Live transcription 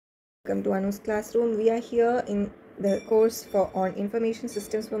Welcome to Anu's classroom. We are here in the course on information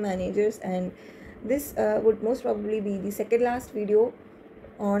systems for managers, and this would most probably be the second last video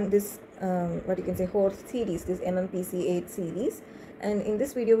on this what you can say whole series, this MMPC 8 series. And in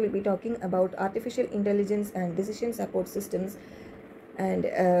this video, we'll be talking about artificial intelligence and decision support systems, and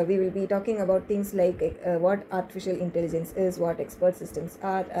we will be talking about things like what artificial intelligence is, what expert systems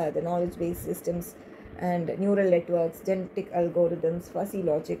are, the knowledge-based systems, and neural networks, genetic algorithms, fuzzy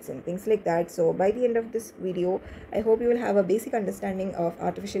logics, and things like that. So by the end of this video, I hope you will have a basic understanding of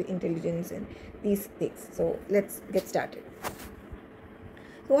artificial intelligence and these things. So let's get started.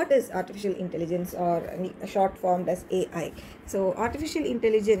 So what is artificial intelligence, or short formed as AI? So artificial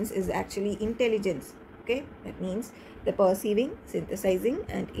intelligence is actually intelligence. Okay, that means the perceiving, synthesizing,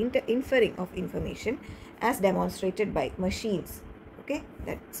 and inferring of information as demonstrated by machines. Okay,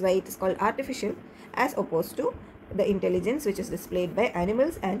 that's why it is called artificial, as opposed to the intelligence which is displayed by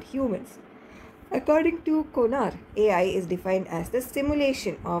animals and humans. According to Konar, AI is defined as the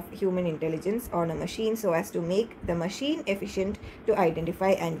simulation of human intelligence on a machine so as to make the machine efficient to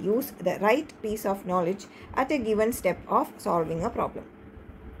identify and use the right piece of knowledge at a given step of solving a problem.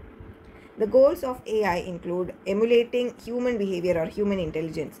 The goals of AI include emulating human behavior or human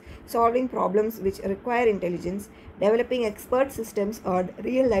intelligence, solving problems which require intelligence, developing expert systems on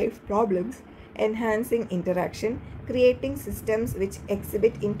real-life problems, enhancing interaction, creating systems which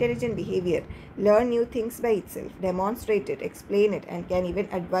exhibit intelligent behavior, learn new things by itself, demonstrate it, explain it, and can even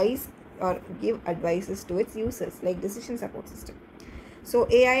advise or give advices to its users, like decision support system. So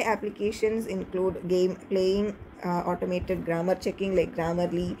AI applications include game playing, automated grammar checking like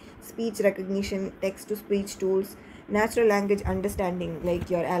Grammarly, speech recognition, text-to-speech tools, natural language understanding like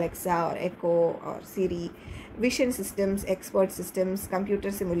your Alexa or Echo or Siri, vision systems, expert systems, computer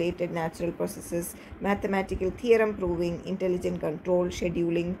simulated natural processes, mathematical theorem proving, intelligent control,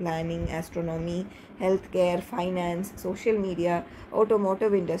 scheduling, planning, astronomy, healthcare, finance, social media,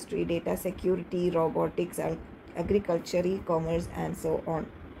 automotive industry, data security, robotics, agriculture, e-commerce, and so on.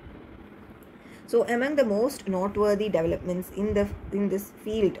 So among the most noteworthy developments in this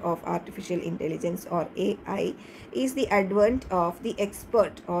field of artificial intelligence or AI is the advent of the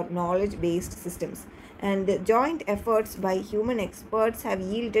expert or knowledge-based systems. And the joint efforts by human experts have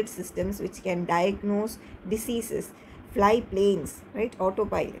yielded systems which can diagnose diseases, fly planes, right,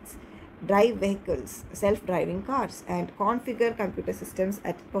 autopilots, drive vehicles, self-driving cars, and configure computer systems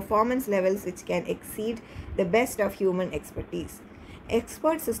at performance levels which can exceed the best of human expertise.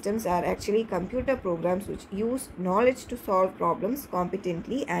 Expert systems are actually computer programs which use knowledge to solve problems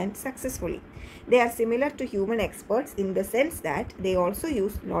competently and successfully. They are similar to human experts in the sense that they also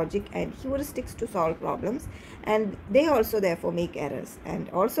use logic and heuristics to solve problems, and they also therefore make errors and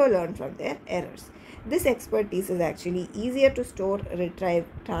also learn from their errors. This expertise is actually easier to store, retrieve,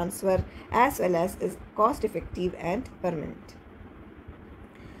 transfer, as well as is cost effective and permanent.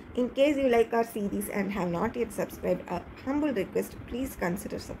 In case you like our series and have not yet subscribed, a humble request, please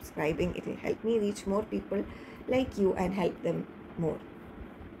consider subscribing. It will help me reach more people like you and help them more.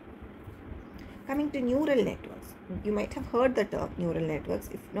 Coming to neural networks, you might have heard the term neural networks.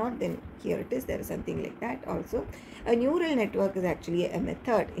 If not, then here it is. There is something like that also. A neural network is actually a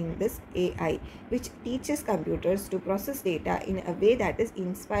method in this AI which teaches computers to process data in a way that is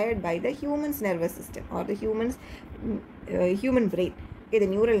inspired by the human's nervous system or the human brain. Okay, the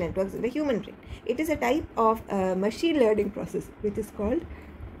neural networks in the human brain. It is a type of machine learning process which is called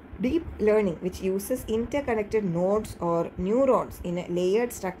deep learning, which uses interconnected nodes or neurons in a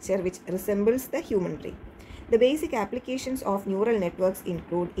layered structure which resembles the human brain. The basic applications of neural networks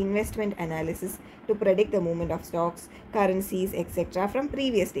include investment analysis to predict the movement of stocks, currencies, etc. from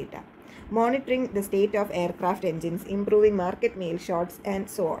previous data, monitoring the state of aircraft engines, improving market mail shots, and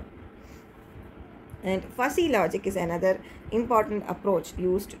so on. And fuzzy logic is another important approach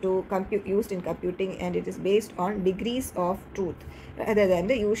used in computing, and it is based on degrees of truth rather than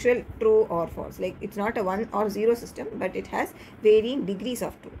the usual true or false. Like it's not a 1 or 0 system, but it has varying degrees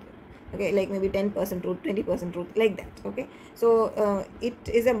of truth. Okay, like maybe 10% truth, 20% truth, like that. Okay, so it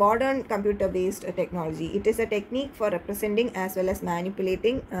is a modern computer-based technology. It is a technique for representing as well as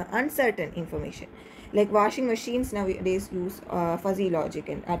manipulating uncertain information. Like washing machines nowadays use fuzzy logic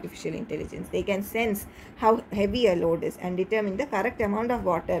and artificial intelligence. They can sense how heavy a load is and determine the correct amount of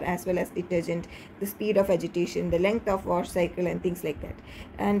water as well as detergent, the speed of agitation, the length of wash cycle, and things like that.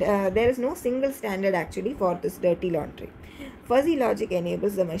 And there is no single standard actually for this dirty laundry. Fuzzy logic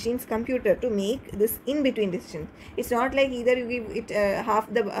enables the machine's computer to make this in-between decisions. It's not like either you give it half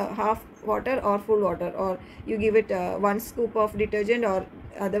water or full water, or you give it 1 scoop of detergent, or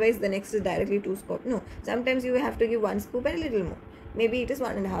otherwise the next is directly 2 scoop. No, sometimes you have to give 1 scoop and a little more. maybe it is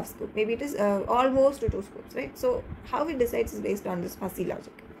 1.5 scoop, maybe it is almost 2 scoops, right? So how it decides is based on this fuzzy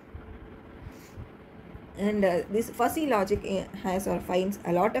logic. And this fuzzy logic has or finds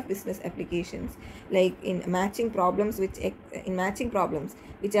a lot of business applications, like in matching problems,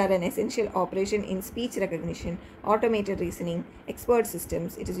 which are an essential operation in speech recognition, automated reasoning, expert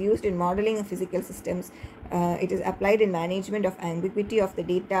systems. It is used in modeling of physical systems. It is applied in management of ambiguity of the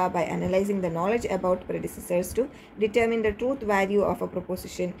data by analyzing the knowledge about predecessors to determine the truth value of a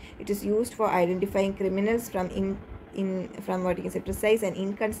proposition. It is used for identifying criminals from what you can say precise and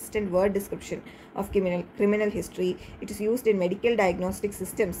inconsistent word description of criminal history. It is used in medical diagnostic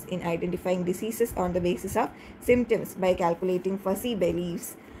systems in identifying diseases on the basis of symptoms by calculating fuzzy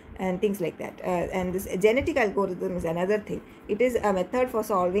beliefs and things like that. And this genetic algorithm is another thing. It is a method for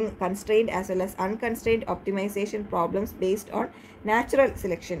solving constrained as well as unconstrained optimization problems based on natural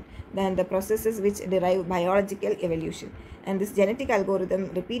selection than the processes which derive biological evolution. And this genetic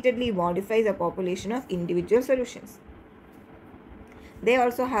algorithm repeatedly modifies a population of individual solutions. They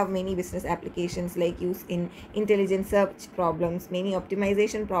also have many business applications, like use in intelligent search problems, many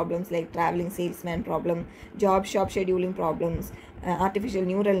optimization problems like traveling salesman problem, job shop scheduling problems, artificial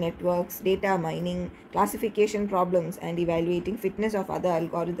neural networks, data mining, classification problems, and evaluating fitness of other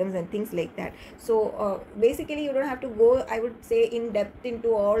algorithms and things like that. So basically you don't have to go, I would say, in depth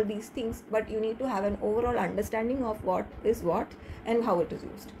into all these things, but you need to have an overall understanding of what is what and how it is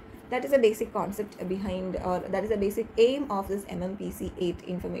used. That is a basic concept behind, or that is a basic aim of this MMPC 8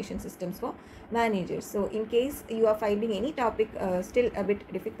 information systems for managers. So in case you are finding any topic still a bit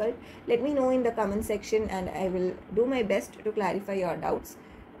difficult, let me know in the comment section and I will do my best to clarify your doubts.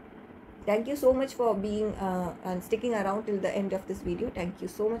 Thank you so much for being and sticking around till the end of this video. Thank you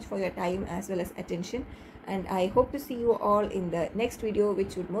so much for your time as well as attention, and I hope to see you all in the next video,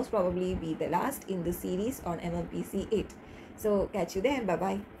 which would most probably be the last in the series on MMPC 8. So catch you there. Bye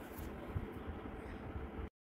bye.